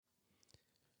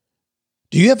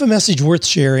Do you have a message worth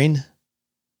sharing?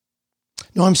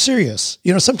 No, I'm serious.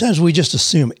 Sometimes we just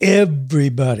assume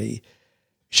everybody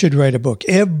should write a book.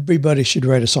 Everybody should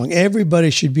write a song. Everybody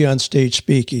should be on stage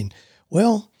speaking.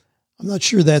 Well, I'm not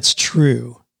sure that's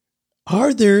true.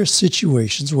 Are there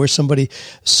situations where somebody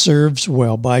serves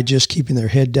well by just keeping their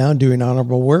head down, doing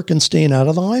honorable work, and staying out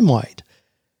of the limelight?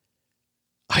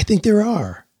 I think there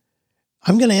are.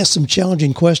 I'm going to ask some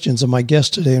challenging questions of my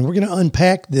guest today, and we're going to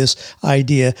unpack this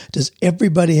idea. Does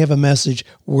everybody have a message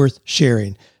worth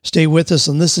sharing? Stay with us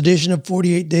on this edition of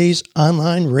 48 Days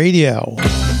Online Radio.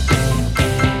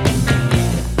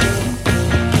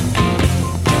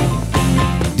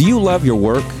 Do you love your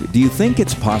work? Do you think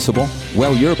it's possible?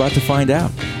 Well, you're about to find out.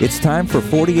 It's time for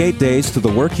 48 Days to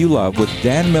the Work You Love with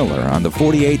Dan Miller on the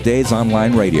 48 Days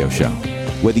Online Radio Show.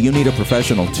 Whether you need a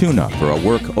professional tune-up or a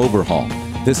work overhaul,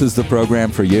 this is the program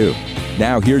for you.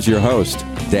 Now, here's your host,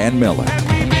 Dan Miller.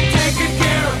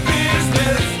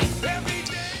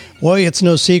 Well, it's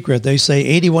no secret. They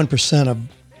say 81% of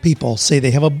people say they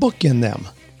have a book in them.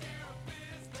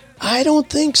 I don't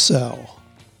think so.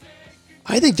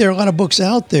 I think there are a lot of books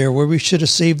out there where we should have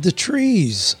saved the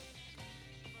trees.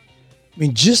 I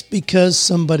mean, just because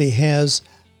somebody has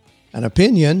an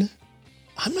opinion,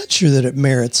 I'm not sure that it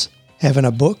merits having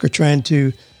a book or trying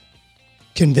to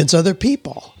convince other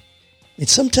people. And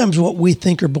sometimes what we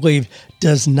think or believe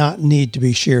does not need to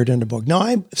be shared in a book. Now,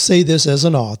 I say this as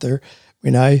an author.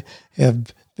 I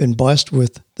have been blessed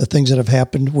with the things that have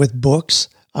happened with books.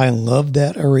 I love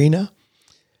that arena.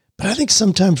 But I think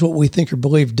sometimes what we think or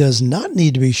believe does not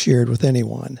need to be shared with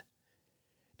anyone.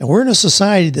 Now, we're in a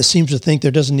society that seems to think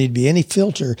there doesn't need to be any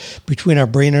filter between our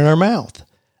brain and our mouth.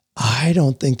 I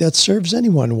don't think that serves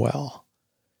anyone well.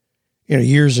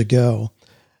 Years ago,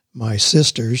 my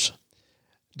sisters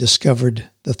discovered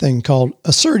the thing called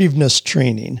assertiveness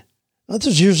training. Now, this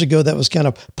was years ago. That was kind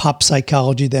of pop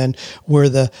psychology then, where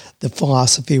the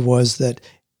philosophy was that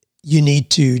you need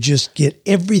to just get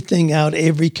everything out,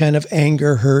 every kind of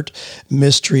anger, hurt,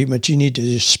 mistreatment. You need to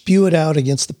just spew it out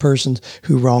against the person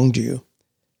who wronged you.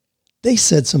 They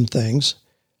said some things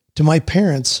to my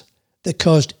parents that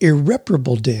caused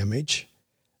irreparable damage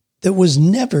that was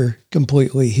never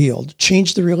completely healed,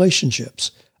 changed the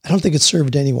relationships. I don't think it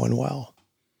served anyone well.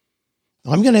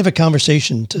 I'm going to have a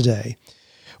conversation today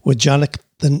with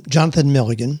Jonathan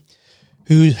Milligan,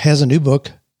 who has a new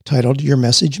book titled Your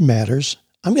Message Matters.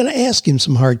 I'm going to ask him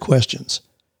some hard questions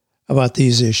about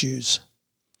these issues.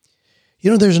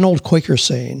 There's an old Quaker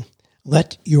saying,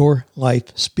 let your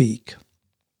life speak.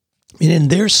 And in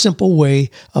their simple way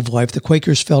of life, the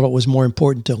Quakers felt it was more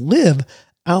important to live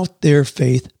out their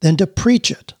faith than to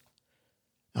preach it.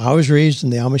 I was raised in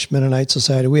the Amish Mennonite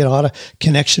Society. We had a lot of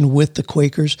connection with the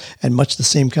Quakers and much the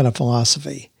same kind of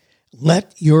philosophy.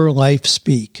 Let your life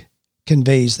speak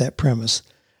conveys that premise.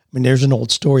 There's an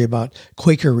old story about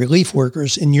Quaker relief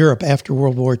workers in Europe after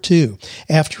World War II.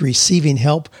 After receiving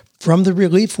help from the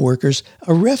relief workers,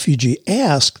 a refugee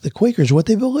asked the Quakers what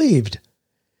they believed.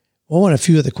 Well, when a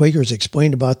few of the Quakers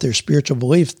explained about their spiritual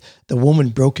belief, the woman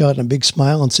broke out in a big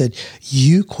smile and said,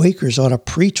 "You Quakers ought to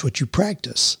preach what you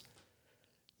practice."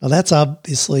 Now, that's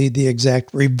obviously the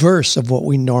exact reverse of what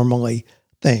we normally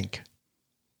think.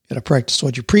 You got to practice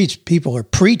what you preach. People are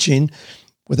preaching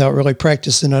without really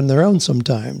practicing on their own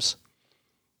sometimes.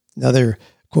 Another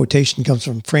quotation comes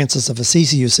from Francis of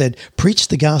Assisi, who said, "Preach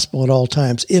the gospel at all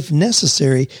times. If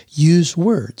necessary, use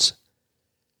words."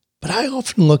 But I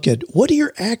often look at, what do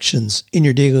your actions in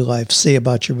your daily life say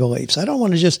about your beliefs? I don't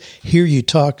want to just hear you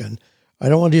talking. I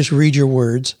don't want to just read your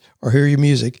words or hear your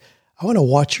music. I want to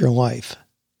watch your life.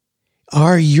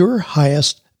 Are your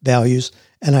highest values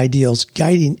and ideals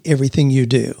guiding everything you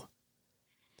do?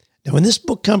 Now, in this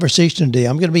book conversation today,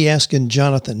 I'm going to be asking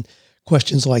Jonathan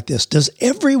questions like this. Does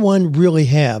everyone really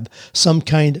have some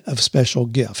kind of special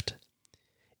gift?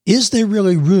 Is there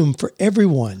really room for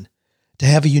everyone to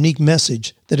have a unique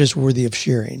message that is worthy of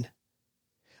sharing?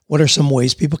 What are some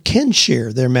ways people can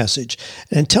share their message?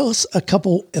 And tell us a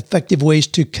couple effective ways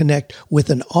to connect with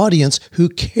an audience who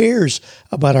cares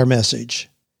about our message.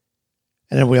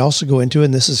 And then we also go into,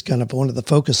 and this is kind of one of the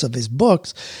focus of his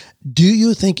books, do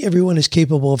you think everyone is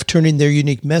capable of turning their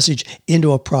unique message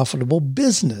into a profitable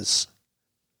business?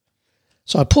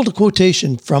 So I pulled a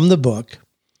quotation from the book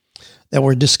that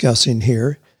we're discussing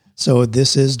here. So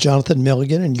this is Jonathan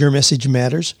Milligan and Your Message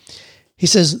Matters. He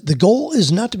says, the goal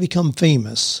is not to become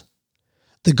famous.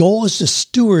 The goal is to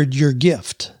steward your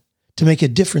gift, to make a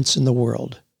difference in the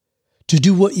world, to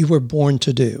do what you were born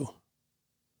to do.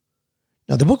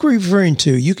 Now, the book we're referring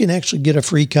to, you can actually get a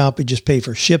free copy, just pay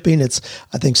for shipping. It's,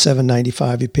 I think,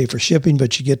 $7.95. You pay for shipping,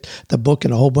 but you get the book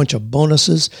and a whole bunch of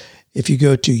bonuses. if you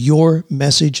go to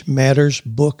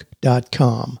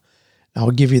yourmessagemattersbook.com.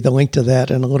 I'll give you the link to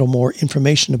that and a little more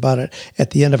information about it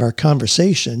at the end of our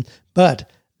conversation.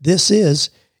 But this is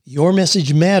Your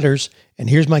Message Matters, and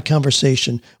here's my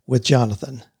conversation with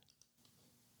Jonathan.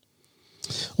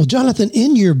 Well, Jonathan,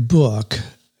 in your book,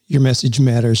 Your Message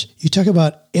Matters, you talk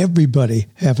about everybody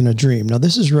having a dream. Now,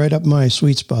 this is right up my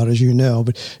sweet spot, as you know,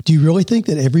 but do you really think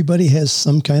that everybody has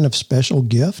some kind of special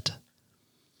gift?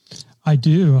 I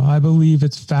do. I believe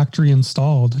it's factory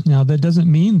installed. Now, that doesn't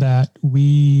mean that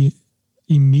we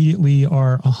immediately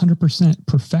are 100%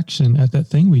 perfection at that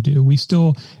thing we do. We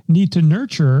still need to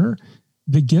nurture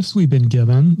the gifts we've been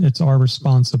given. It's our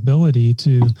responsibility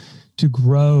to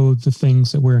grow the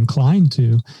things that we're inclined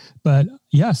to. But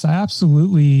yes, I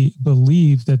absolutely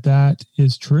believe that that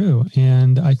is true.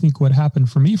 And I think what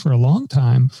happened for me for a long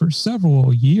time, for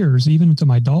several years, even into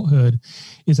my adulthood,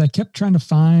 is I kept trying to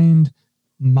find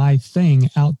my thing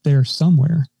out there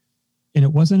somewhere. And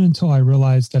it wasn't until I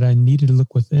realized that I needed to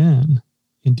look within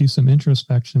and do some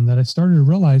introspection that I started to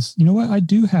realize, you know what, I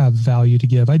do have value to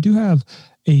give. I do have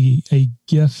a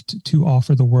gift to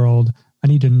offer the world. I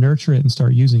need to nurture it and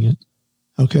start using it.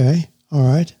 Okay. All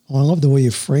right. Well, I love the way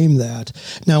you frame that.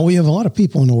 Now, we have a lot of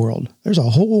people in the world. There's a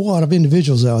whole lot of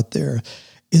individuals out there.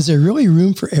 Is there really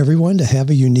room for everyone to have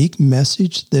a unique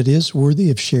message that is worthy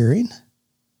of sharing?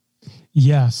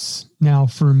 Yes. Now,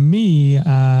 for me,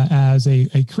 as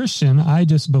a Christian, I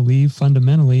just believe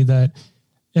fundamentally that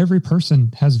every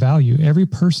person has value. Every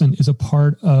person is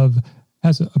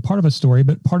has a part of a story,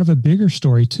 but part of a bigger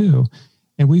story too.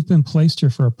 And we've been placed here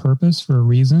for a purpose, for a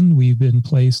reason. We've been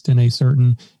placed in a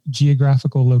certain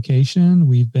geographical location.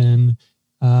 We've been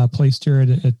placed here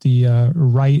at the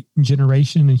right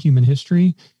generation in human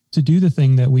history to do the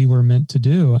thing that we were meant to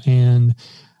do. And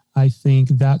I think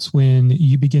that's when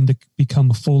you begin to become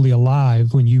fully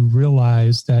alive, when you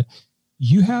realize that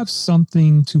you have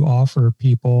something to offer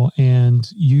people and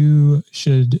you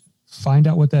should find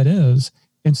out what that is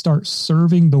and start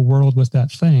serving the world with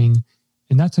that thing.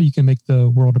 And that's how you can make the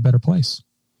world a better place.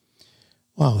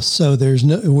 Wow. So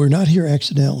we're not here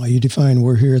accidentally. You define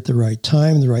we're here at the right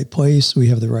time, the right place. We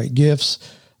have the right gifts.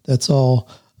 That's all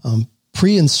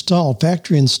pre-installed,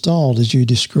 factory installed, as you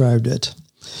described it.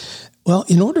 Well,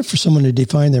 in order for someone to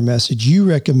define their message, you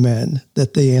recommend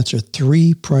that they answer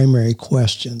 3 primary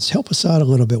questions. Help us out a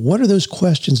little bit. What are those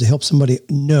questions to help somebody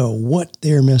know what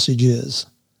their message is?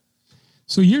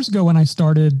 So years ago when I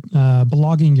started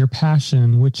blogging Your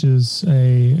Passion, which is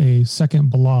a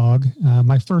second blog,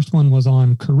 my first one was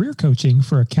on career coaching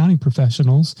for accounting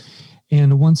professionals.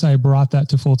 And once I brought that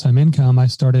to full-time income,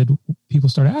 people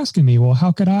started asking me, well,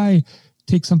 how could I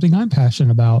take something I'm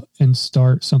passionate about and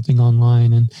start something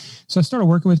online? And so I started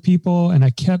working with people and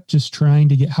I kept just trying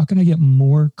to how can I get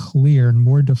more clear and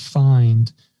more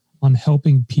defined on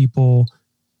helping people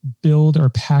build or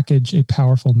package a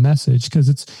powerful message? Because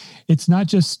it's not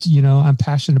just, I'm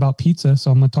passionate about pizza,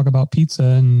 so I'm going to talk about pizza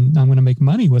and I'm going to make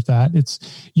money with that.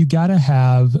 You got to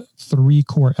have 3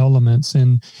 core elements.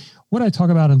 And what I talk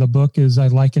about in the book is I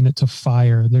liken it to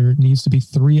fire. There needs to be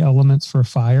 3 elements for a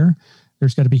fire.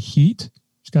 There's got to be heat.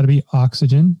 There's got to be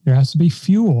oxygen. There has to be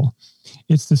fuel.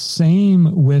 It's the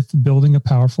same with building a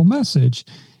powerful message.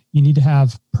 You need to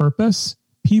have purpose,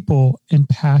 people, and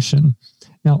passion.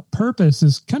 Now, purpose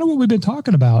is kind of what we've been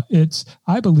talking about.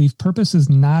 I believe purpose is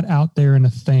not out there in a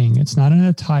thing. It's not in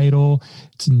a title.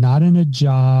 It's not in a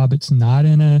job. It's not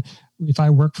if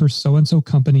I work for so-and-so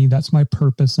company, that's my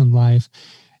purpose in life.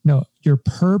 No, your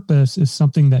purpose is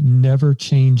something that never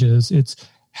changes. It's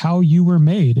how you were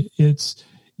made. It's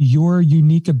your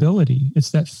unique ability. It's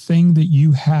that thing that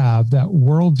you have, that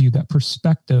worldview, that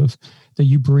perspective that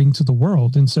you bring to the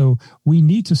world. And so we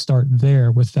need to start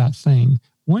there with that thing.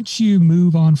 Once you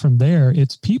move on from there,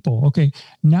 it's people. Okay,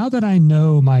 now that I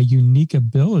know my unique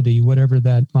ability, whatever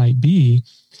that might be,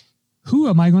 who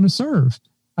am I going to serve?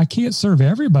 I can't serve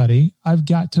everybody. I've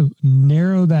got to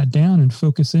narrow that down and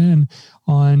focus in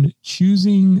on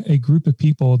choosing a group of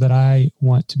people that I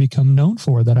want to become known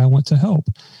for, that I want to help.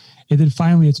 And then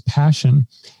finally, it's passion.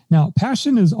 Now,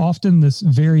 passion is often this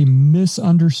very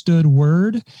misunderstood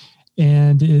word.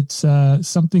 And it's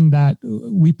something that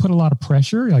we put a lot of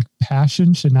pressure, like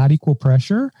passion should not equal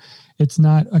pressure. It's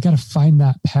not, I got to find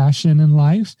that passion in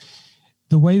life.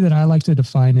 The way that I like to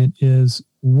define it is,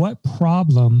 what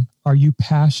problem are you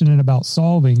passionate about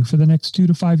solving for the next 2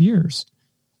 to 5 years?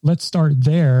 Let's start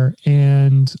there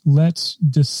and let's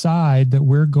decide that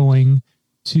we're going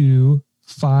to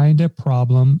find a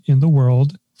problem in the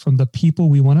world from the people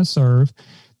we want to serve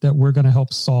that we're going to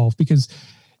help solve. Because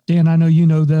Dan, I know you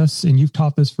know this and you've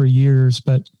taught this for years,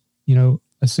 but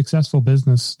a successful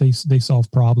business, they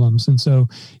solve problems. And so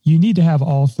you need to have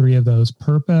all three of those: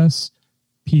 purpose,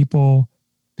 people,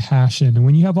 passion. And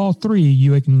when you have all three,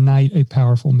 you ignite a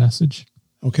powerful message.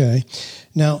 Okay.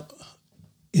 Now,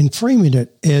 in framing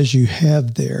it as you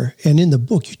have there, and in the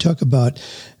book, you talk about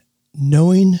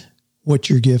knowing what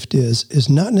your gift is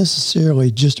not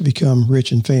necessarily just to become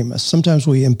rich and famous. Sometimes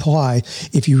we imply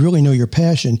if you really know your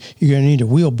passion, you're going to need a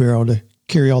wheelbarrow to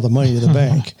carry all the money to the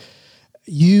bank.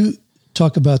 You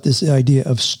talk about this idea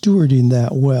of stewarding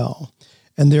that well.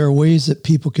 And there are ways that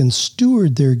people can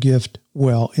steward their gift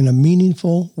well in a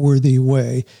meaningful, worthy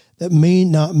way that may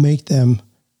not make them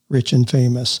rich and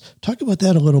famous. Talk about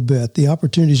that a little bit. The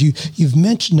opportunities you've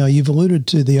mentioned now, you've alluded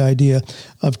to the idea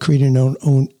of creating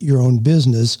your own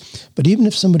business. But even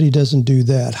if somebody doesn't do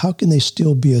that, how can they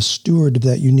still be a steward of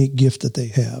that unique gift that they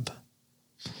have?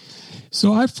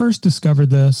 So I first discovered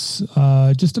this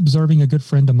just observing a good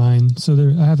friend of mine. So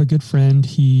I have a good friend.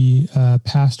 He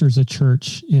pastors a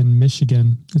church in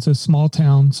Michigan. It's a small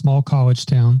town, small college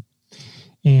town.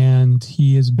 And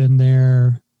he has been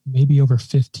there maybe over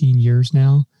 15 years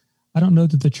now. I don't know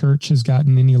that the church has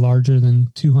gotten any larger than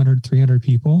 200, 300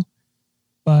 people,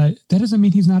 but that doesn't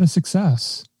mean he's not a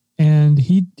success. And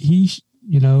he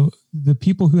the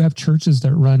people who have churches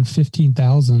that run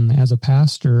 15,000 as a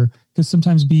pastor could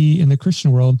sometimes be in the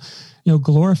Christian world,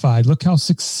 glorified. Look how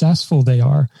successful they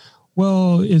are.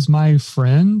 Well, is my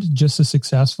friend just as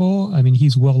successful? I mean,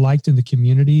 he's well liked in the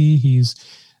community. He's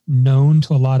known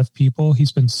to a lot of people.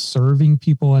 He's been serving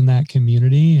people in that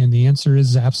community. And the answer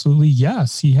is absolutely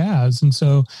yes, he has. And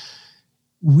so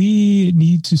we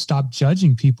need to stop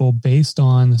judging people based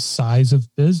on size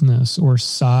of business or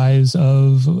size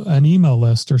of an email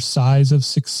list or size of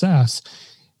success.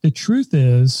 The truth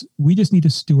is, we just need to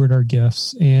steward our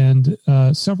gifts. And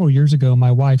several years ago,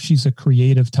 my wife, she's a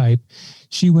creative type.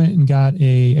 She went and got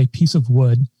a piece of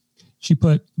wood. She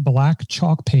put black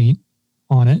chalk paint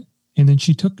on it. And then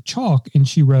she took chalk and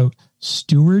she wrote,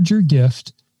 "Steward your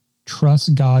gift,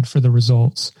 trust God for the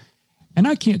results." And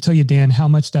I can't tell you, Dan, how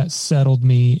much that settled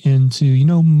me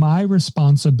into, my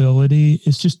responsibility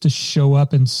is just to show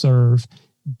up and serve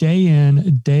day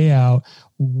in, day out,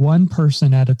 one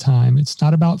person at a time. It's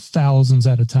not about thousands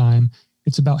at a time.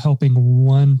 It's about helping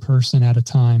one person at a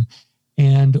time.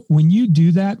 And when you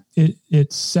do that,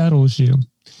 it settles you.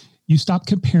 You stop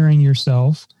comparing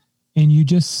yourself and you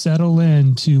just settle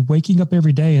into waking up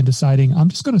every day and deciding, I'm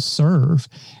just going to serve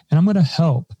and I'm going to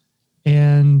help.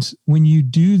 And when you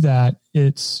do that,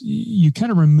 you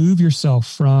kind of remove yourself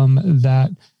from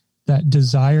that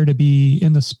desire to be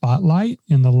in the spotlight,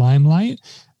 in the limelight.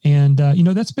 And,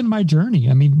 that's been my journey.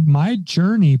 I mean, my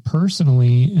journey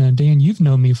personally, and Dan, you've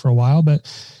known me for a while, but,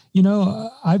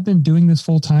 I've been doing this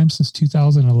full time since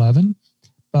 2011,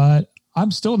 but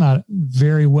I'm still not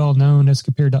very well known as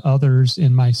compared to others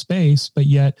in my space, but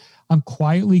yet I'm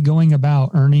quietly going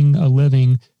about earning a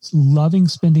living, loving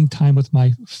spending time with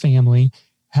my family,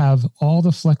 have all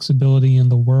the flexibility in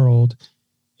the world.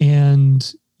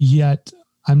 And yet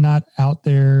I'm not out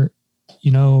there,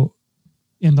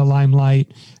 in the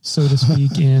limelight, so to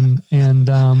speak. But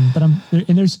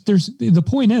there's the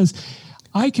point is,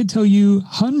 I could tell you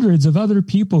hundreds of other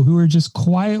people who are just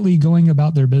quietly going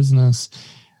about their business,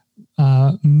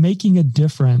 making a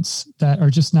difference, that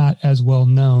are just not as well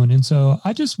known. And so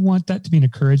I just want that to be an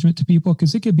encouragement to people,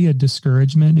 because it could be a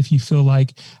discouragement if you feel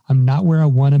like I'm not where I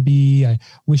want to be. I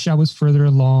wish I was further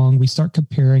along. We start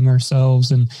comparing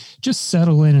ourselves, and just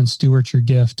settle in and steward your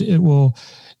gift. It'll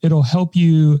help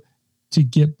you to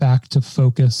get back to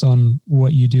focus on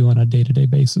what you do on a day-to-day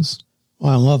basis.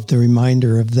 Well, I love the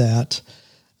reminder of that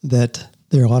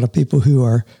there are a lot of people who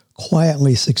are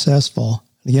quietly successful.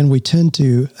 Again, we tend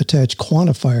to attach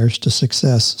quantifiers to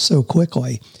success so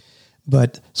quickly,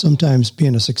 but sometimes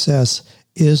being a success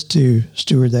is to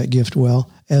steward that gift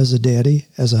well as a daddy,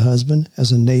 as a husband,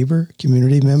 as a neighbor,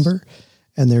 community member.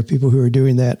 And there are people who are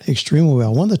doing that extremely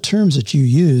well. One of the terms that you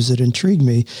use that intrigued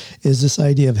me is this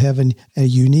idea of having a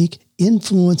unique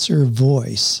influencer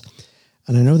voice.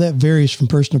 And I know that varies from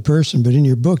person to person, but in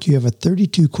your book, you have a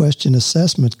 32-question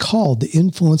assessment called the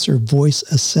Influencer Voice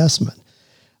Assessment.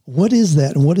 What is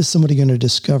that, and what is somebody going to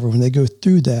discover when they go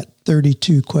through that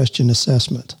 32-question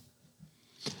assessment?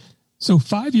 So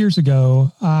 5 years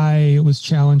ago, I was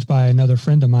challenged by another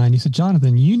friend of mine. He said,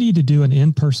 "Jonathan, you need to do an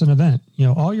in-person event.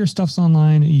 All your stuff's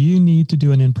online. You need to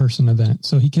do an in-person event."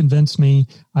 So he convinced me.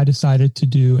 I decided to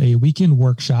do a weekend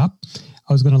workshop.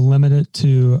 I was going to limit it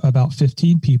to about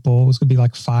 15 people. It was going to be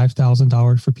like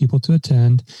 $5,000 for people to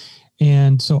attend.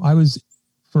 And so I was,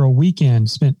 for a weekend,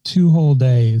 spent 2 whole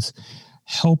days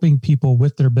helping people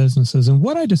with their businesses. And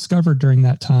what I discovered during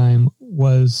that time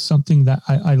was something that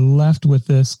I left with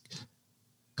this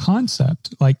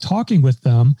concept, like talking with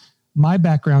them. My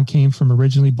background came from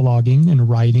originally blogging and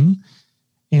writing,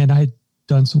 and I had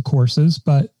done some courses,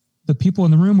 but the people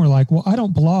in the room were like, well, I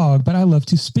don't blog, but I love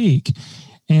to speak.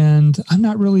 And I'm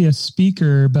not really a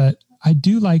speaker, but I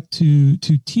do like to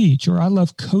teach, or I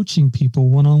love coaching people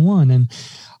one-on-one. And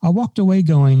I walked away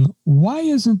going, why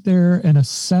isn't there an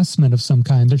assessment of some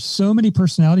kind? There's so many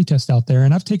personality tests out there,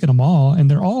 and I've taken them all, and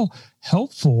they're all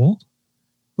helpful.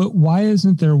 But why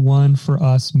isn't there one for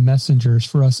us messengers,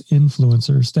 for us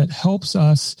influencers, that helps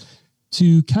us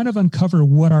to kind of uncover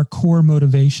what our core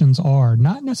motivations are?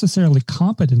 Not necessarily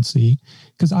competency,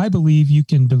 because I believe you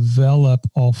can develop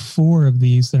all four of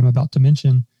these that I'm about to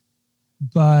mention.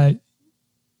 But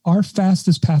our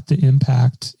fastest path to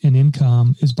impact and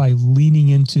income is by leaning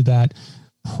into that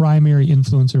primary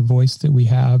influencer voice that we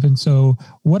have. And so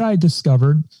what I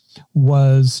discovered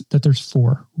was that there's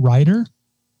four: writer,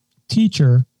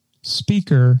 teacher,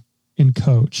 speaker, and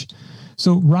coach.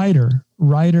 So writer,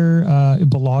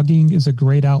 blogging is a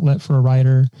great outlet for a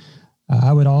writer.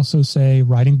 I would also say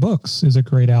writing books is a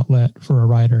great outlet for a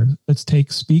writer. Let's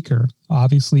take speaker.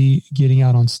 Obviously, getting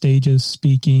out on stages,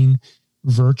 speaking,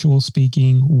 virtual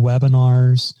speaking,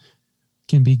 webinars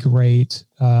can be great.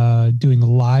 Doing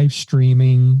live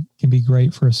streaming can be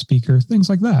great for a speaker, things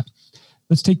like that.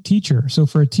 Let's take teacher. So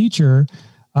for a teacher,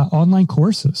 online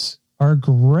courses are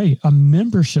great. A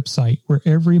membership site where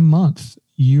every month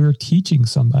you're teaching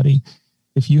somebody.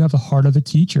 If you have the heart of a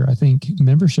teacher, I think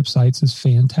membership sites is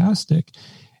fantastic.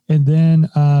 And then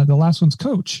the last one's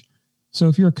coach. So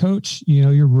if you're a coach,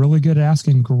 you're really good at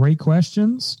asking great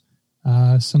questions.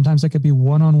 Sometimes that could be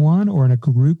one-on-one or in a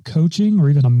group coaching or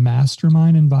even a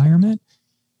mastermind environment.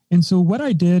 And so what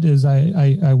I did is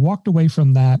I walked away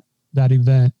from that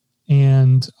event,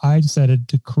 and I decided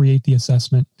to create the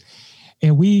assessment.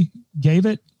 And we gave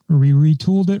it, we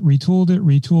retooled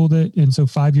it. And so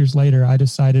 5 years later, I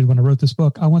decided when I wrote this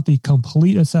book, I want the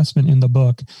complete assessment in the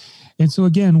book. And so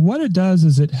again, what it does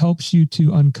is it helps you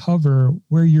to uncover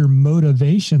where your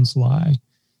motivations lie,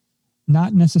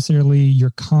 not necessarily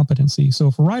your competency. So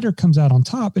if a writer comes out on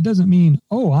top, it doesn't mean,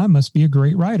 oh, I must be a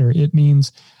great writer. It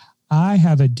means I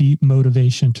have a deep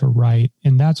motivation to write,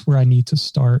 and that's where I need to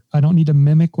start. I don't need to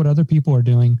mimic what other people are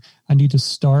doing. I need to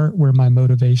start where my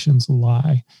motivations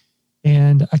lie.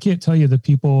 And I can't tell you the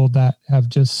people that have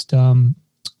just,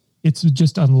 it's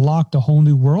just unlocked a whole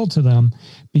new world to them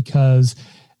because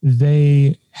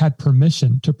they had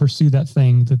permission to pursue that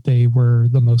thing that they were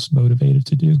the most motivated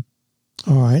to do.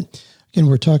 All right. Again,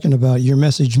 we're talking about Your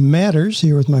Message Matters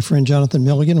here with my friend Jonathan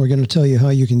Milligan. We're going to tell you how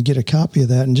you can get a copy of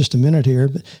that in just a minute here.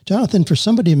 But Jonathan, for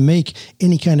somebody to make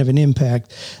any kind of an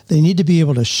impact, they need to be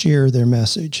able to share their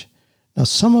message. Now,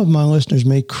 some of my listeners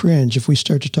may cringe if we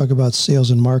start to talk about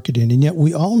sales and marketing, and yet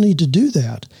we all need to do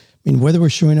that. I mean, whether we're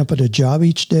showing up at a job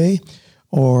each day,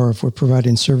 or if we're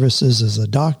providing services as a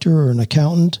doctor or an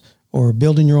accountant, or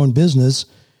building your own business,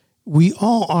 we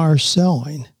all are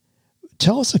selling.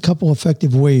 Tell us a couple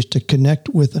effective ways to connect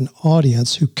with an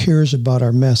audience who cares about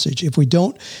our message if we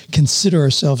don't consider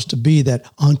ourselves to be that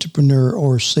entrepreneur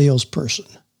or salesperson.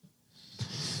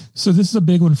 So this is a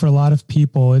big one for a lot of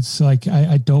people. It's like,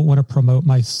 I don't want to promote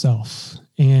myself.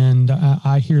 And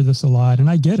I hear this a lot, and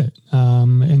I get it.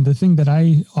 And the thing that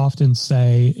I often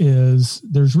say is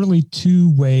there's really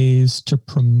two ways to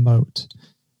promote.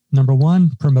 Number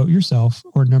one, promote yourself,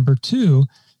 or number two,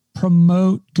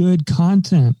 promote good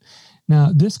content.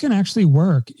 Now, this can actually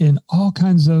work in all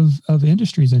kinds of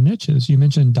industries and niches. You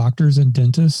mentioned doctors and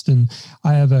dentists, and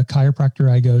I have a chiropractor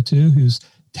I go to who's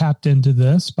tapped into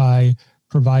this by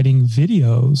providing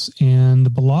videos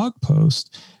and blog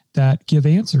posts that give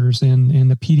answers in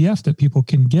the PDF that people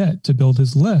can get to build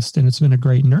his list. And it's been a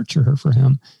great nurturer for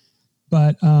him.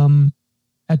 But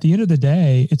at the end of the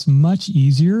day, it's much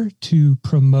easier to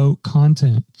promote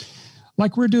content.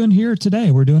 Like we're doing here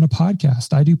today, we're doing a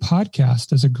podcast. I do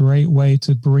podcast as a great way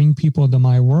to bring people into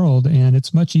my world. And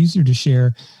it's much easier to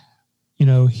share,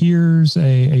 here's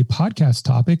a podcast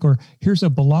topic, or here's a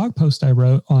blog post I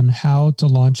wrote on how to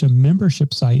launch a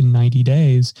membership site in 90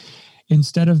 days,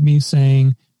 instead of me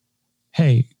saying,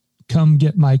 hey, come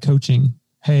get my coaching.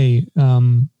 Hey,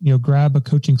 grab a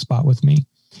coaching spot with me.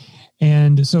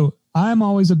 And so I'm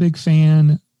always a big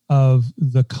fan of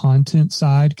the content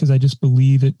side because I just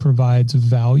believe it provides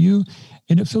value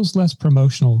and it feels less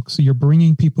promotional. So you're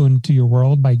bringing people into your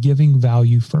world by giving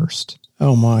value first.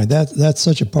 Oh my, that's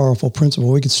such a powerful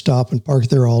principle. We could stop and park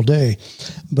there all day,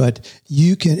 but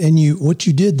you can, what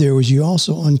you did there was you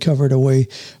also uncovered a way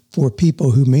for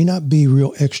people who may not be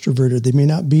real extroverted. They may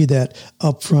not be that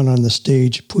upfront on the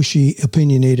stage, pushy,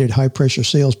 opinionated, high-pressure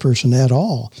salesperson at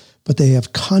all, but they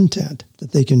have content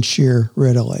that they can share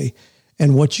readily.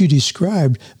 And what you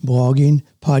described, blogging,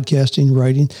 podcasting,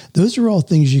 writing, those are all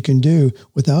things you can do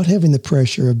without having the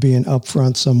pressure of being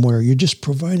upfront somewhere. You're just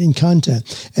providing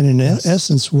content. And in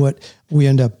essence, what we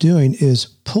end up doing is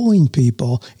pulling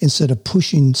people instead of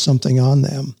pushing something on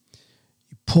them.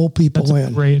 You pull people in.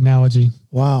 That's a great analogy.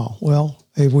 Wow. Well,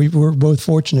 hey, we're both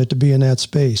fortunate to be in that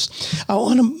space. I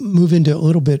want to move into a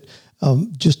little bit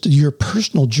just your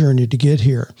personal journey to get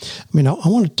here. I mean, I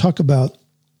want to talk about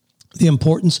the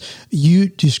importance, you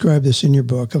describe this in your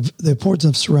book, of the importance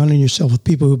of surrounding yourself with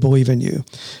people who believe in you.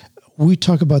 We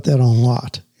talk about that a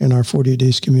lot in our 48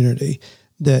 Days community,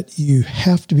 that you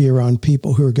have to be around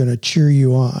people who are going to cheer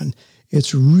you on.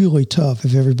 It's really tough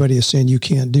if everybody is saying you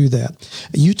can't do that.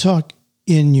 You talk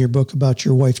in your book about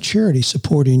your wife, Charity,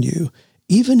 supporting you.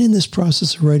 Even in this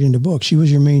process of writing the book, she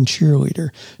was your main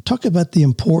cheerleader. Talk about the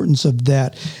importance of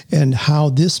that and how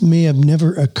this may have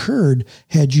never occurred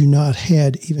had you not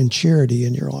had even Charity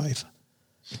in your life.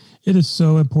 It is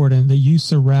so important that you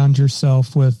surround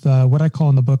yourself with what I call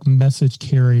in the book message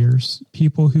carriers,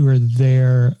 people who are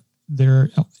there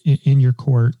in your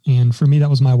court. And for me, that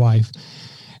was my wife.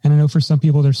 And I know for some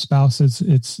people, their spouses,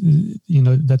 it's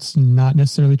that's not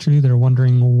necessarily true. They're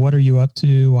wondering, well, what are you up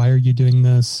to? Why are you doing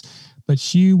this? But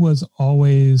she was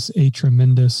always a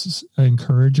tremendous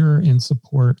encourager and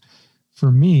support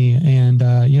for me. And,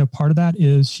 part of that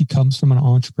is she comes from an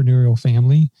entrepreneurial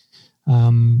family.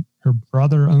 Her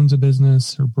brother owns a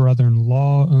business. Her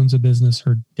brother-in-law owns a business.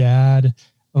 Her dad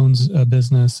owns a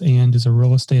business and is a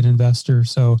real estate investor.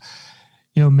 So,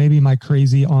 maybe my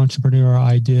crazy entrepreneurial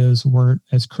ideas weren't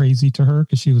as crazy to her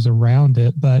because she was around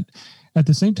it. But at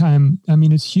the same time, I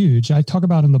mean, it's huge. I talk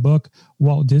about in the book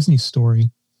Walt Disney's story,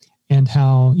 and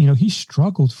how, he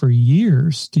struggled for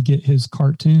years to get his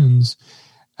cartoons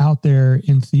out there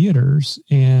in theaters.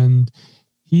 And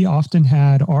he often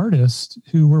had artists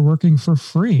who were working for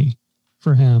free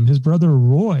for him. His brother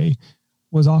Roy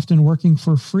was often working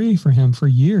for free for him for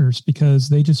years because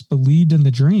they just believed in the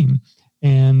dream.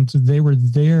 And they were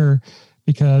there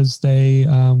because they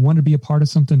wanted to be a part of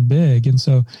something big. And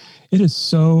so it is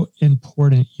so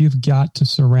important. You've got to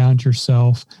surround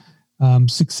yourself.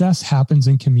 Success happens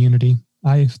in community.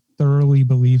 I thoroughly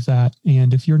believe that.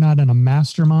 And if you're not in a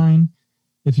mastermind,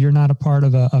 if you're not a part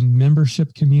of a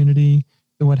membership community,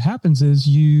 then what happens is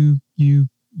you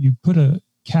put a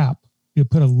cap, you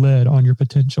put a lid on your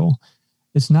potential.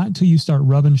 It's not until you start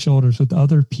rubbing shoulders with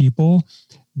other people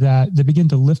that they begin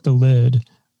to lift the lid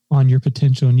on your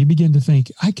potential, and you begin to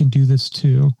think, I can do this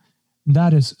too.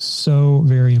 That is so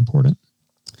very important.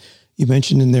 You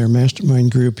mentioned in their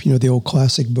mastermind group, the old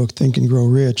classic book, Think and Grow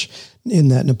Rich. In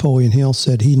that, Napoleon Hill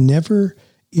said he never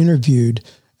interviewed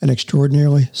an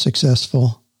extraordinarily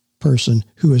successful person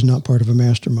who was not part of a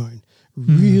mastermind.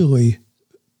 Really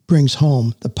brings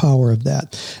home the power of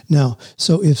that. Now,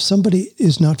 so if somebody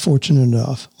is not fortunate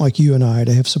enough, like you and I,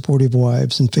 to have supportive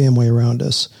wives and family around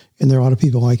us, and there are a lot of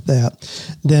people like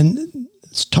that, then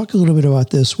let's talk a little bit about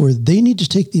this, where they need to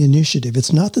take the initiative.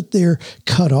 It's not that they're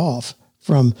cut off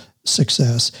from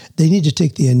success. They need to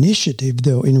take the initiative,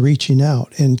 though, in reaching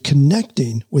out and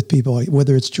connecting with people,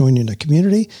 whether it's joining a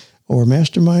community or a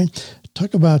mastermind.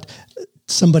 Talk about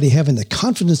somebody having the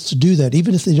confidence to do that,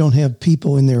 even if they don't have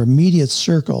people in their immediate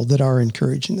circle that are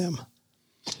encouraging them.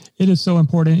 It is so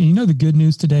important. And the good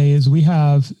news today is we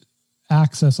have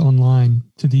access online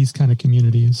to these kind of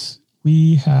communities.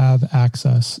 We have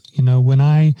access. When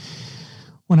I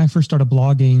first started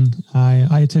blogging,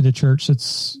 I attended church.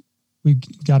 We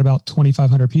got about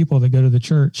 2,500 people that go to the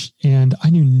church, and I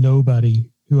knew nobody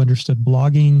who understood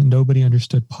blogging. Nobody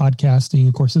understood podcasting.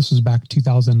 Of course, this was back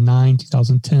 2009,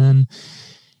 2010,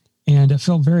 and it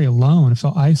felt very alone. It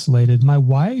felt isolated. My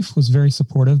wife was very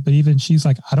supportive, but even she's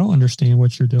like, I don't understand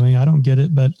what you're doing. I don't get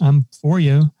it, but I'm for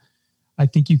you. I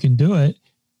think you can do it.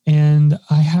 And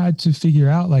I had to figure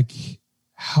out,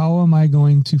 how am I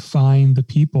going to find the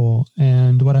people?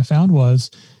 And what I found was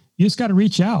you just got to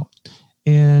reach out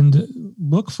and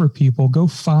look for people, go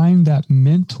find that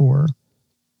mentor.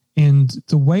 And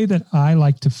the way that I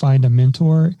like to find a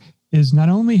mentor is not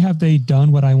only have they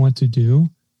done what I want to do,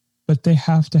 but they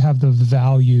have to have the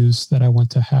values that I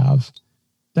want to have.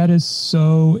 That is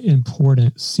so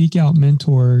important. Seek out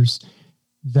mentors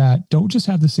that don't just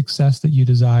have the success that you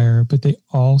desire, but they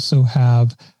also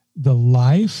have the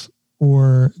life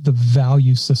or the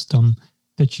value system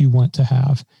that you want to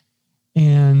have.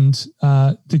 And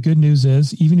the good news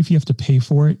is, even if you have to pay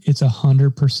for it, it's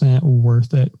 100%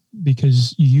 worth it,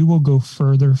 because you will go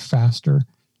further faster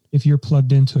if you're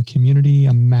plugged into a community,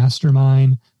 a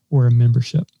mastermind, or a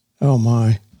membership. Oh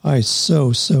my, I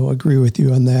so agree with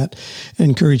you on that. I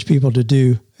encourage people to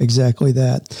do exactly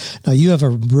that. Now, you have a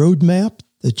roadmap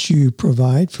that you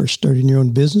provide for starting your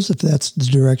own business, if that's the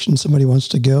direction somebody wants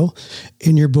to go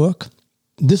in your book.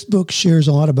 This book shares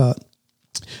a lot about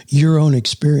your own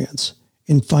experience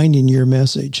in finding your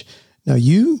message. Now,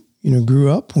 you grew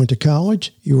up, went to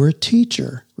college, you were a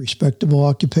teacher, respectable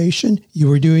occupation, you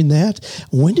were doing that.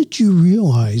 When did you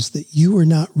realize that you were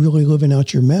not really living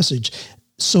out your message?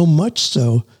 So much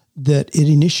so that it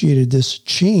initiated this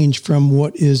change from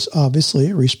what is obviously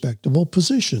a respectable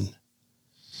position.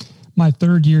 My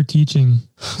third year teaching.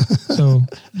 So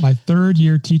my third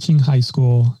year teaching high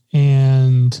school,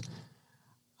 and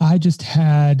I just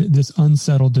had this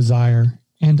unsettled desire.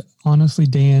 And honestly,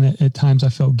 Dan, at times I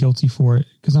felt guilty for it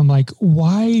because I'm like,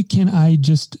 why can't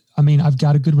I've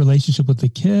got a good relationship with the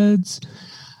kids.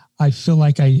 I feel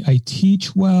like I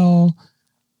teach well.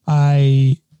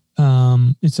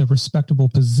 It's a respectable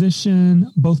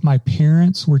position. Both my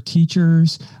parents were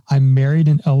teachers. I married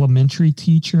an elementary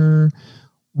teacher.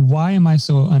 Why am I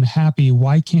so unhappy?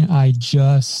 Why can't I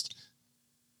just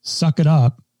suck it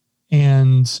up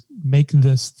and make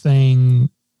this thing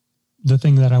the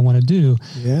thing that I want to do?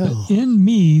 Yeah. But in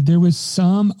me, there was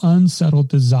some unsettled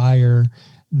desire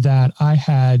that I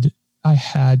had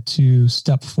to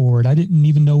step forward. I didn't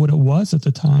even know what it was at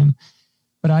the time,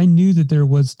 but I knew that there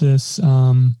was this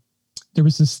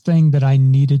thing that I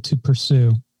needed to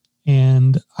pursue,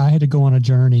 and I had to go on a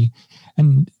journey.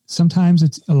 And sometimes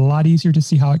it's a lot easier to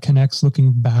see how it connects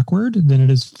looking backward than it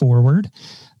is forward,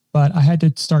 but I had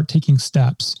to start taking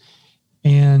steps.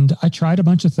 And I tried a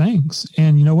bunch of things,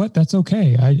 and you know what? That's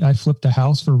okay. I flipped a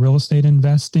house for real estate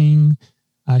investing.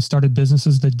 I started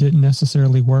businesses that didn't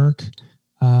necessarily work.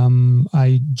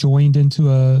 I joined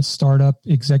into a startup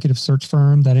executive search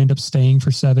firm that ended up staying for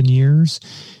 7 years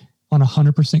on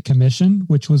 100% commission,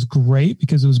 which was great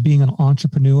because it was being an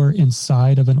entrepreneur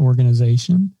inside of an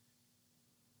organization.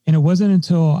 And it wasn't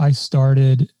until I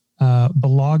started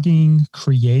blogging,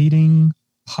 creating,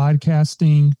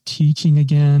 podcasting, teaching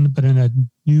again, but in a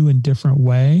new and different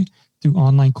way through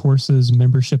online courses,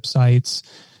 membership sites,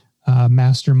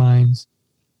 masterminds,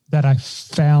 that I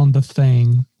found the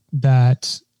thing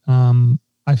that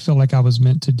I feel like I was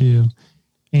meant to do.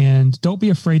 And don't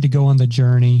be afraid to go on the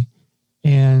journey,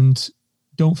 and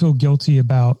don't feel guilty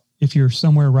about if you're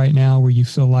somewhere right now where you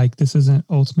feel like this isn't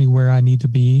ultimately where I need to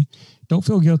be. Don't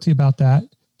feel guilty about that.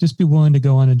 Just be willing to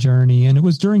go on a journey. And it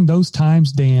was during those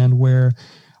times, Dan, where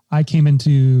I came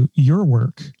into your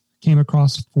work, came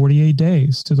across 48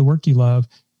 Days to the Work You Love.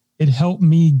 It helped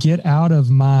me get out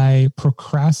of my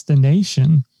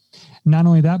procrastination. Not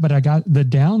only that, but I got the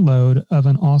download of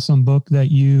an awesome book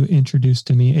that you introduced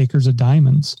to me, Acres of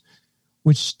Diamonds,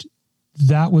 which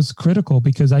that was critical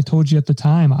because I told you at the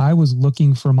time I was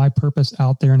looking for my purpose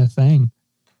out there in a thing.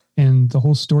 And the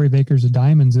whole story of Acres of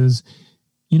Diamonds is,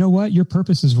 you know what? Your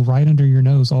purpose is right under your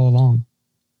nose all along.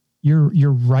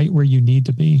 You're right where you need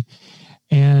to be.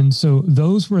 And so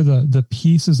those were the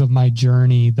pieces of my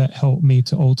journey that helped me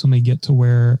to ultimately get to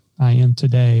where I am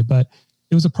today. But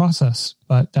it was a process,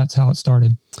 but that's how it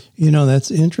started.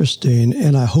 That's interesting,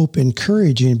 and I hope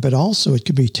encouraging, but also it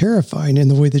could be terrifying in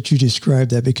the way that you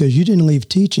described that, because you didn't leave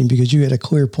teaching because you had a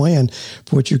clear plan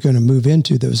for what you're going to move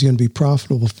into that was going to be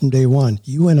profitable from day one.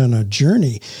 You went on a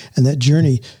journey, and that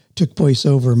journey took place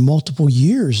over multiple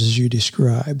years, as you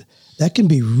described. That can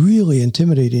be really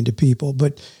intimidating to people,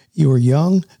 but you were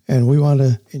young, and we want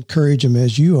to encourage them,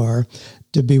 as you are,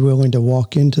 to be willing to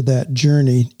walk into that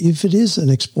journey, if it is an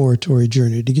exploratory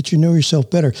journey, to get to know yourself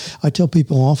better. I tell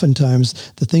people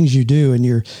oftentimes the things you do in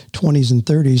your 20s and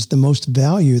 30s, the most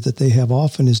value that they have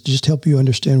often is just help you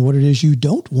understand what it is you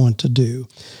don't want to do.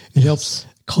 It helps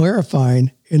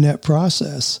clarifying in that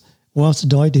process. Well, it's a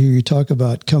delight to hear you talk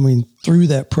about coming through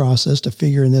that process to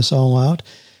figuring this all out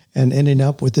and ending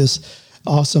up with this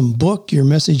awesome book, Your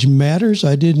Message Matters.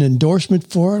 I did an endorsement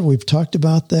for it. We've talked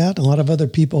about that. A lot of other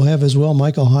people have as well.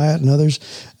 Michael Hyatt and others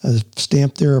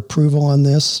stamped their approval on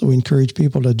this. So we encourage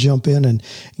people to jump in and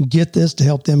get this to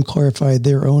help them clarify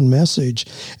their own message.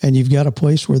 And you've got a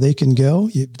place where they can go.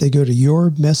 They go to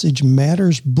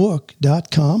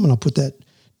yourmessagemattersbook.com, and I'll put that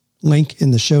link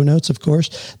in the show notes, of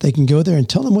course. They can go there and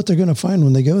tell them what they're going to find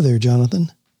when they go there,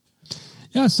 Jonathan.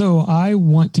 Yeah, so I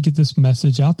want to get this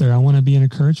message out there. I want to be an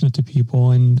encouragement to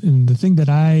people. And the thing that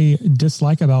I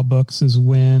dislike about books is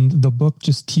when the book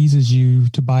just teases you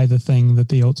to buy the thing that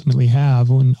they ultimately have.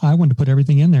 When I want to put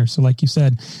everything in there. So like you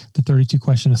said, the 32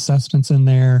 question assessments in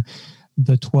there,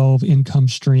 the 12 income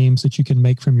streams that you can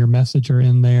make from your message are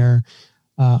in there.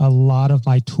 a lot of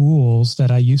my tools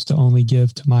that I used to only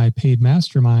give to my paid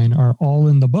mastermind are all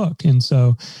in the book. And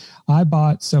so I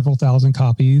bought several thousand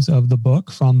copies of the book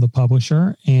from the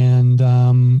publisher. And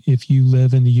if you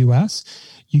live in the US,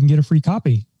 you can get a free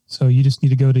copy. So you just need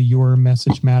to go to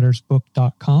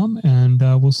yourmessagemattersbook.com and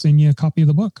we'll send you a copy of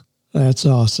the book. That's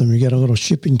awesome. You got a little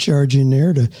shipping charge in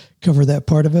there to cover that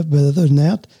part of it. But other than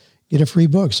that, get a free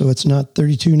book. So it's not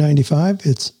 $32.95,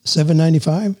 it's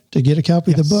 $7.95 to get a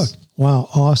copy of the book. Wow,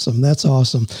 awesome. That's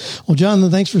awesome. Well,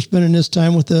 Jonathan, thanks for spending this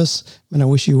time with us. And I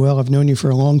wish you well. I've known you for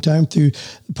a long time through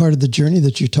part of the journey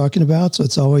that you're talking about. So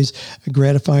it's always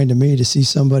gratifying to me to see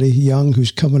somebody young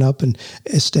who's coming up and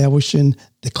establishing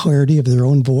the clarity of their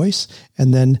own voice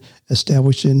and then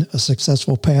establishing a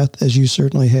successful path as you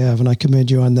certainly have. And I commend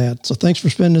you on that. So thanks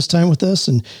for spending this time with us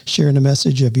and sharing the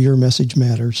message of Your Message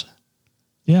Matters.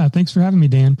 Yeah, thanks for having me,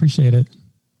 Dan. Appreciate it.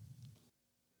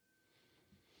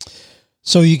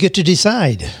 So you get to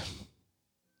decide,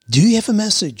 do you have a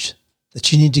message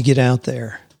that you need to get out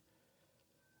there?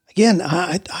 Again,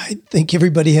 I think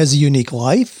everybody has a unique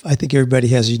life. I think everybody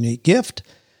has a unique gift,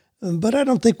 but I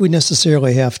don't think we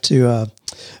necessarily have to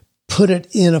put it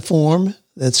in a form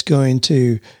that's going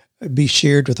to be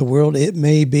shared with the world. It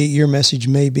may be, your message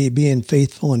may be being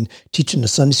faithful and teaching a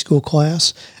Sunday school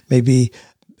class, maybe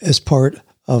as part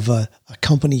of a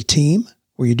company team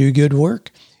where you do good work.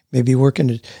 Maybe working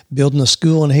at building a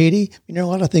school in Haiti. You know, a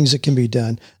lot of things that can be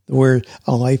done where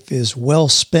a life is well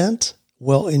spent,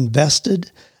 well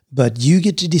invested, but you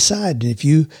get to decide. And if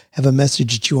you have a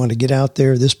message that you want to get out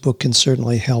there, this book can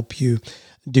certainly help you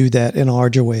do that in a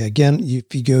larger way. Again,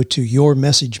 if you go to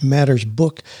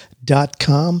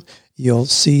yourmessagemattersbook.com, you'll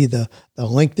see the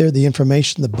link there, the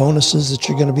information, the bonuses that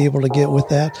you're going to be able to get with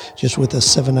that, just with a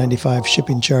 $7.95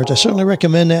 shipping charge. I certainly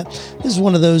recommend that. This is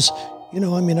one of those, I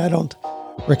don't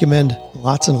recommend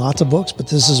lots and lots of books, but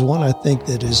this is one I think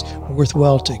that is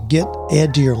worthwhile to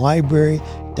add to your library,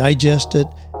 digest it,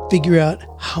 figure out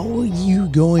how are you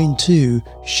going to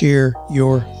share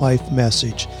your life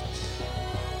message.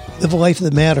 Live a life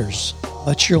that matters.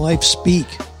 Let your life speak.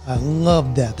 I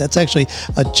love that. That's actually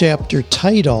a chapter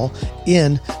title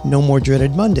in No More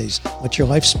Dreaded Mondays. Let Your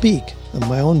Life Speak. In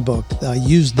my own book, I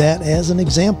use that as an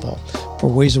example for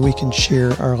ways that we can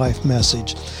share our life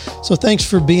message. So thanks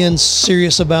for being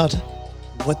serious about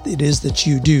what it is that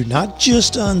you do, not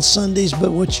just on Sundays,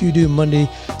 but what you do Monday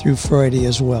through Friday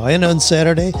as well, and on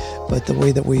Saturday, but the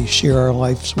way that we share our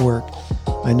life's work.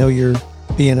 I know you're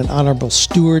being an honorable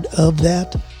steward of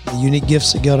that, the unique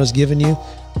gifts that God has given you.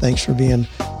 Thanks for being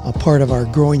a part of our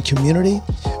growing community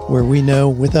where we know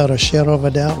without a shadow of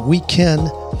a doubt we can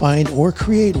find or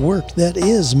create work that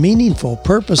is meaningful,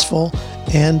 purposeful,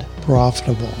 and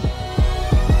profitable.